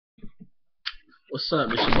What's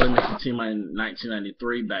up? It's your boy Mr. T in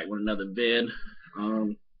 1993, back with another vid.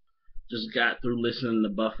 Just got through listening to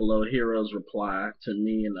Buffalo Heroes reply to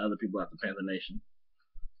me and other people at the Panther Nation.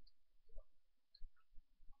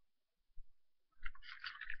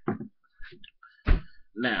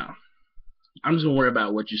 Now, I'm just gonna worry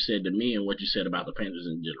about what you said to me and what you said about the Panthers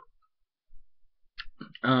in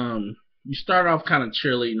general. You started off kind of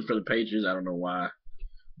cheerleading for the Patriots. I don't know why,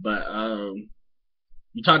 but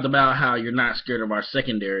you talked about how you're not scared of our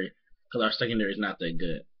secondary because our secondary is not that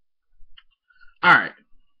good. All right,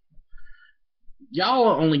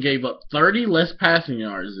 y'all only gave up 30 less passing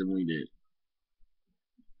yards than we did.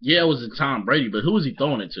 Yeah, it was a Tom Brady, but who was he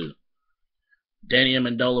throwing it to? Danny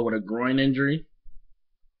Amendola with a groin injury.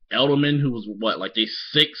 Edelman, who was what, like the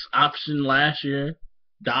 6th option last year.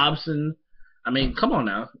 Dobson. I mean, come on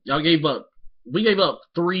now. Y'all gave up. We gave up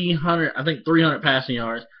 300. I think 300 passing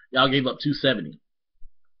yards. Y'all gave up 270.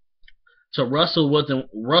 To Russell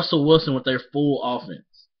Wilson with their full offense.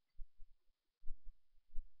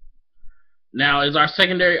 Now, is our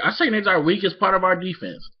secondary is our weakest part of our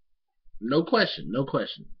defense? No question,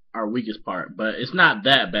 our weakest part, but it's not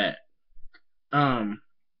that bad.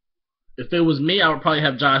 If it was me, I would probably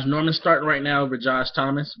have Josh Norman starting right now over Josh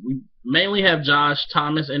Thomas. We mainly have Josh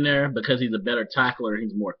Thomas in there because he's a better tackler,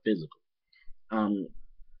 he's more physical.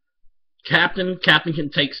 Captain can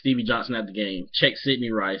take Stevie Johnson out of the game. Check Sidney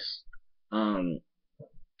Rice.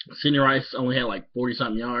 Sidney Rice only had like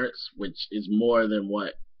 40-something yards, which is more than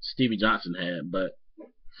what Stevie Johnson had,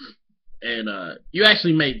 you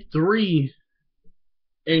actually made 3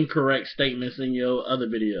 incorrect statements in your other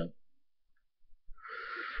video.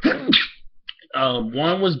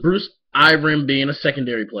 One was Bruce Ivrin being a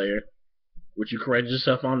secondary player, which you corrected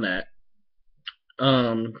yourself on that.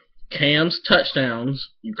 Cam's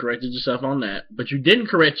touchdowns, you corrected yourself on that, but you didn't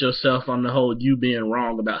correct yourself on the whole you being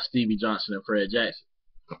wrong about Stevie Johnson and Fred Jackson.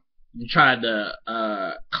 You tried to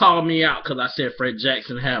call me out because I said Fred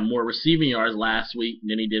Jackson had more receiving yards last week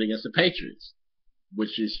than he did against the Patriots,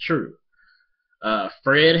 which is true.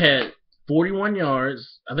 Fred had 41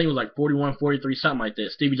 yards. I think it was like 41, 43, something like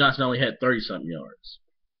that. Stevie Johnson only had 30-something yards.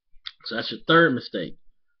 So that's your third mistake.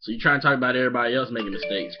 So you try and talk about everybody else making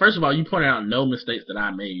mistakes. First of all, you pointed out no mistakes that I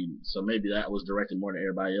made, so maybe that was directed more to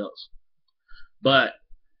everybody else. But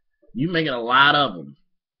you making a lot of them.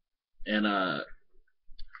 And I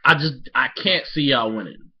can't see y'all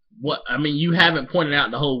winning. You haven't pointed out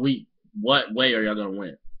the whole week what way are y'all gonna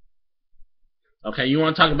win. Okay, you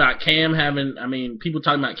want to talk about Cam having, people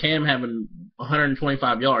talking about Cam having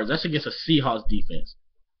 125 yards. That's against a Seahawks defense.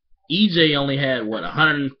 EJ only had,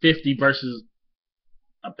 150 versus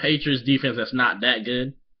a Patriots defense that's not that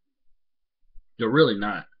good? They're really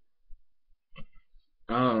not.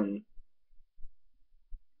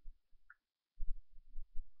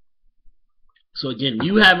 So again,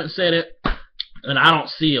 you haven't said it, and I don't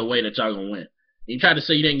see a way that y'all gonna win. You tried to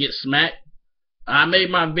say you didn't get smacked. I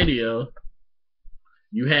made my video.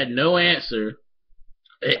 You had no answer.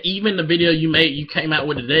 Even the video you came out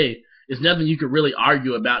with today, is nothing you could really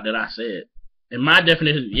argue about that I said. In my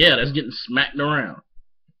definition, yeah, that's getting smacked around.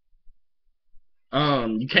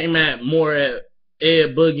 You came at more at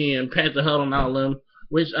Ed Boogie and Panther Huddle and all them,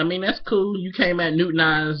 which that's cool. You came at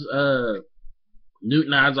Newton's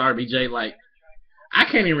RBJ. Like, I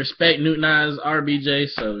can't even respect Newton's RBJ,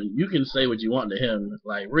 so you can say what you want to him.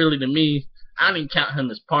 Like, really, to me, I don't even count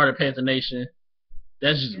him as part of Panther Nation.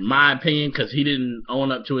 That's just my opinion because he didn't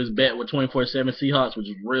own up to his bet with 24/7 Seahawks, which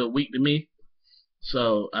is real weak to me.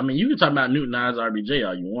 So, you can talk about Newton's RBJ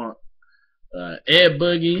all you want. Ed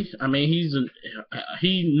Boogie,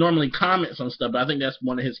 he normally comments on stuff, but I think that's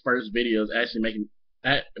one of his first videos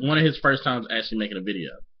one of his first times actually making a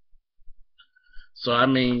video. So,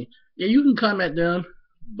 yeah, you can come at them,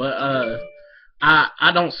 but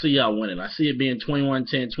I don't see y'all winning. I see it being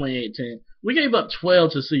 21-10, 28-10. We gave up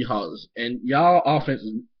 12 to Seahawks, and y'all offense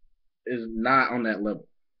is not on that level.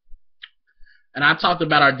 And I talked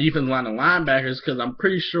about our defense line of linebackers because I'm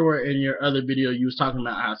pretty sure in your other video you was talking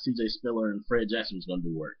about how C.J. Spiller and Fred Jackson was going to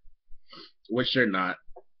do work, which they're not.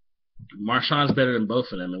 Marshawn's better than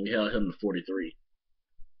both of them, and we held him to 43.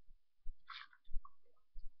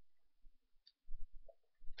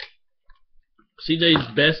 CJ's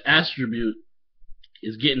best attribute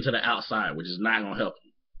is getting to the outside, which is not going to help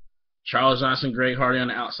him. Charles Johnson, Greg Hardy on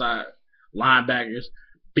the outside, linebackers.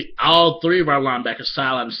 All 3 of our linebackers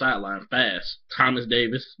sideline to sideline fast. Thomas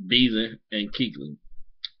Davis, Beasley, and Kuechly.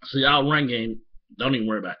 So y'all run game, don't even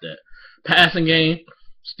worry about that. Passing game,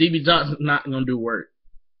 Stevie Johnson's not going to do work.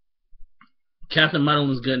 Captain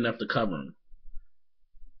Muddlin's good enough to cover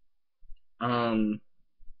him.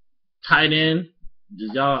 Tight end,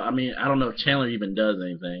 Just y'all, I mean, I don't know if Chandler even does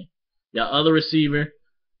anything. Y'all other receiver,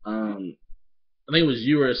 I think it was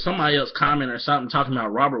you or somebody else comment or something talking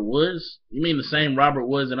about Robert Woods. You mean the same Robert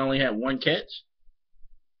Woods that only had one catch?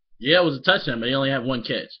 Yeah, it was a touchdown, but he only had one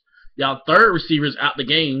catch. Y'all third receivers out the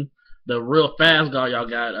game. The real fast guy y'all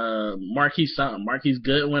got, Marquise something, Marquise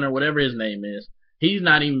Goodwin or whatever his name is. He's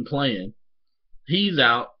not even playing. He's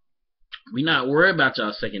out. We not worried about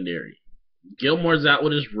y'all secondary. Gilmore's out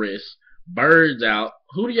with his wrist. Bird's out.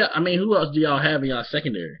 Who else do y'all have in y'all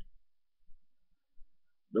secondary?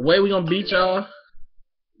 The way we gonna beat y'all,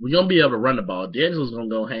 we gonna be able to run the ball. D'Angelo's gonna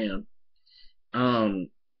go ham.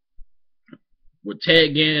 With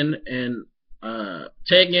Ted Ginn and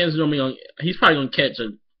Ted Ginn's he's probably gonna catch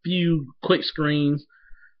a few quick screens,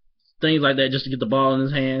 things like that, just to get the ball in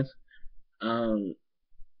his hands.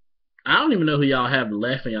 I don't even know who y'all have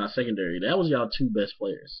left in y'all secondary. That was y'all two best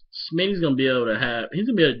players. Smitty's gonna be able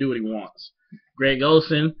to do what he wants. Greg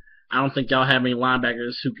Olsen, I don't think y'all have any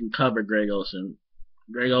linebackers who can cover Greg Olsen.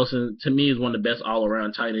 Greg Olsen, to me, is one of the best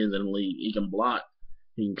all-around tight ends in the league. He can block,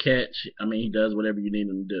 he can catch. I mean, he does whatever you need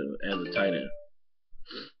him to do as a tight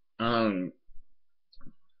end.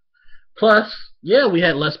 Plus, yeah, we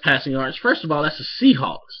had less passing yards. First of all, that's the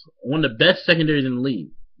Seahawks, one of the best secondaries in the league,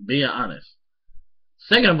 being honest.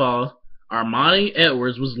 Second of all, Armani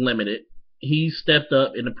Edwards was limited. He stepped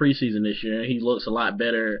up in the preseason this year. He looks a lot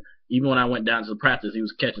better. Even when I went down to the practice, he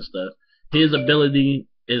was catching stuff. His ability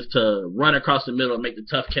is to run across the middle and make the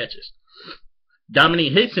tough catches.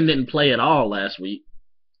 Dominique Hickson didn't play at all last week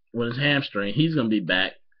with his hamstring. He's going to be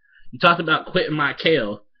back. You talked about Quentin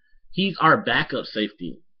Michael. He's our backup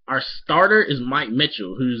safety. Our starter is Mike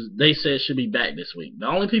Mitchell, who they said should be back this week. The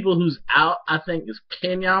only people who's out, I think, is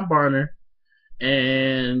Kenyon Barner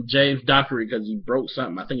and James Dockery because he broke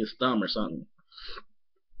something. I think his thumb or something.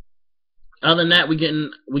 Other than that, we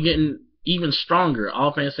getting even stronger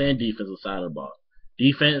offense and defensive side of the ball.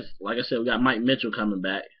 Defense, like I said, we got Mike Mitchell coming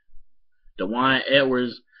back. DeWine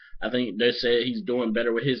Edwards, I think they said he's doing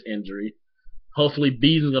better with his injury. Hopefully,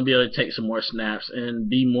 Beasley's going to be able to take some more snaps and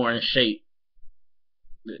be more in shape.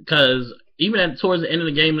 Because even towards the end of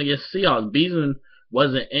the game against Seahawks, Beasley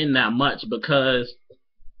wasn't in that much because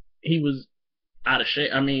he was out of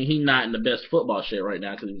shape. I mean, he's not in the best football shape right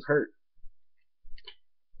now because he was hurt.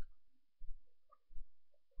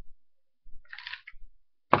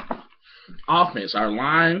 Offense, our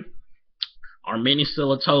line, our Armeni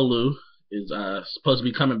Silatolu is supposed to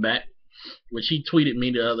be coming back, which he tweeted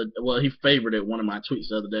me he favorited one of my tweets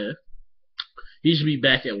the other day. He should be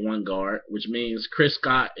back at one guard, which means Chris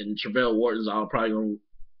Scott and Travell Wharton's all probably going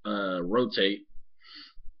to rotate.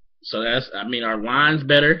 So our line's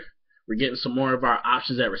better. We're getting some more of our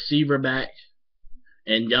options at receiver back.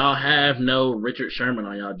 And y'all have no Richard Sherman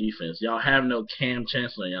on y'all defense. Y'all have no Cam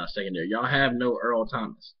Chancellor on y'all secondary. Y'all have no Earl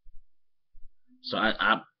Thomas. So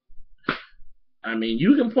I mean,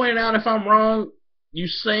 you can point it out if I'm wrong. You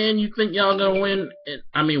saying you think y'all gonna win?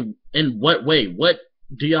 In what way? What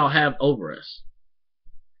do y'all have over us?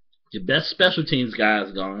 Your best special teams guy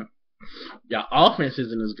is gone. Y'all offense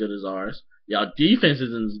isn't as good as ours. Y'all defense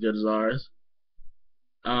isn't as good as ours.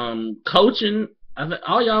 Coaching, I think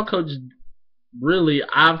all y'all coaches really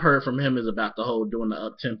I've heard from him is about the whole doing the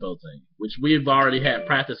up-tempo thing, which we've already had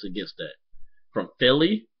practice against that from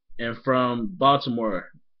Philly and from Baltimore,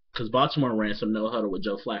 because Baltimore ran some no-huddle with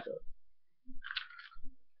Joe Flacco.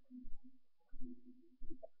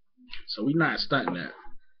 So we're not stunting that.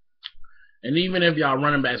 And even if y'all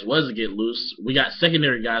running backs was to get loose, we got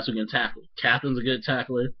secondary guys who can tackle. Captain's a good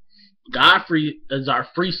tackler. Godfrey is our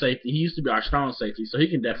free safety. He used to be our strong safety, so he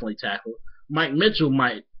can definitely tackle. Mike Mitchell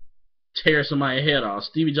might tear somebody's head off.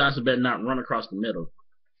 Stevie Johnson better not run across the middle.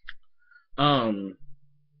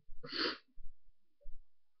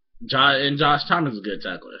 Josh Thomas is a good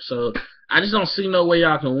tackler. So I just don't see no way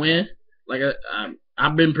y'all can win. Like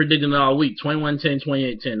I've been predicting it all week. 21-10,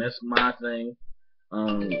 28-10. That's my thing.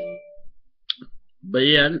 But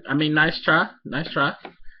yeah, I mean, nice try. Nice try.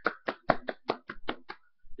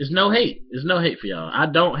 There's no hate. There's no hate for y'all. I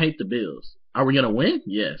don't hate the Bills. Are we going to win?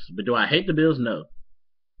 Yes. But do I hate the Bills? No.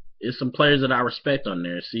 There's some players that I respect on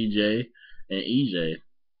there. CJ and EJ.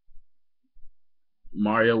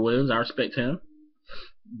 Mario Williams, I respect him.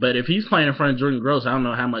 But if he's playing in front of Jordan Gross, I don't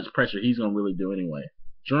know how much pressure he's going to really do anyway.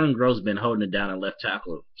 Jordan Gross has been holding it down at left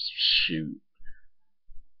tackle. Shoot.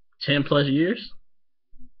 10 plus years?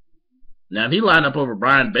 Now, if he lined up over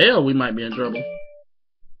Brian Bell, we might be in trouble.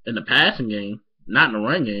 In the passing game. Not in the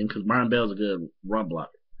run game, because Brian Bell's a good run blocker.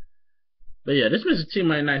 But yeah, this was Team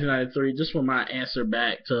Money 1993. Just for my answer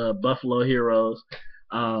back to Buffalo Heroes.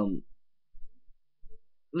 Man,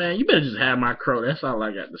 you better just have my crow. That's all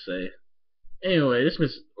I got to say. Anyway, this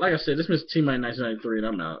was like I said, this was Team 1993, and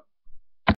I'm out.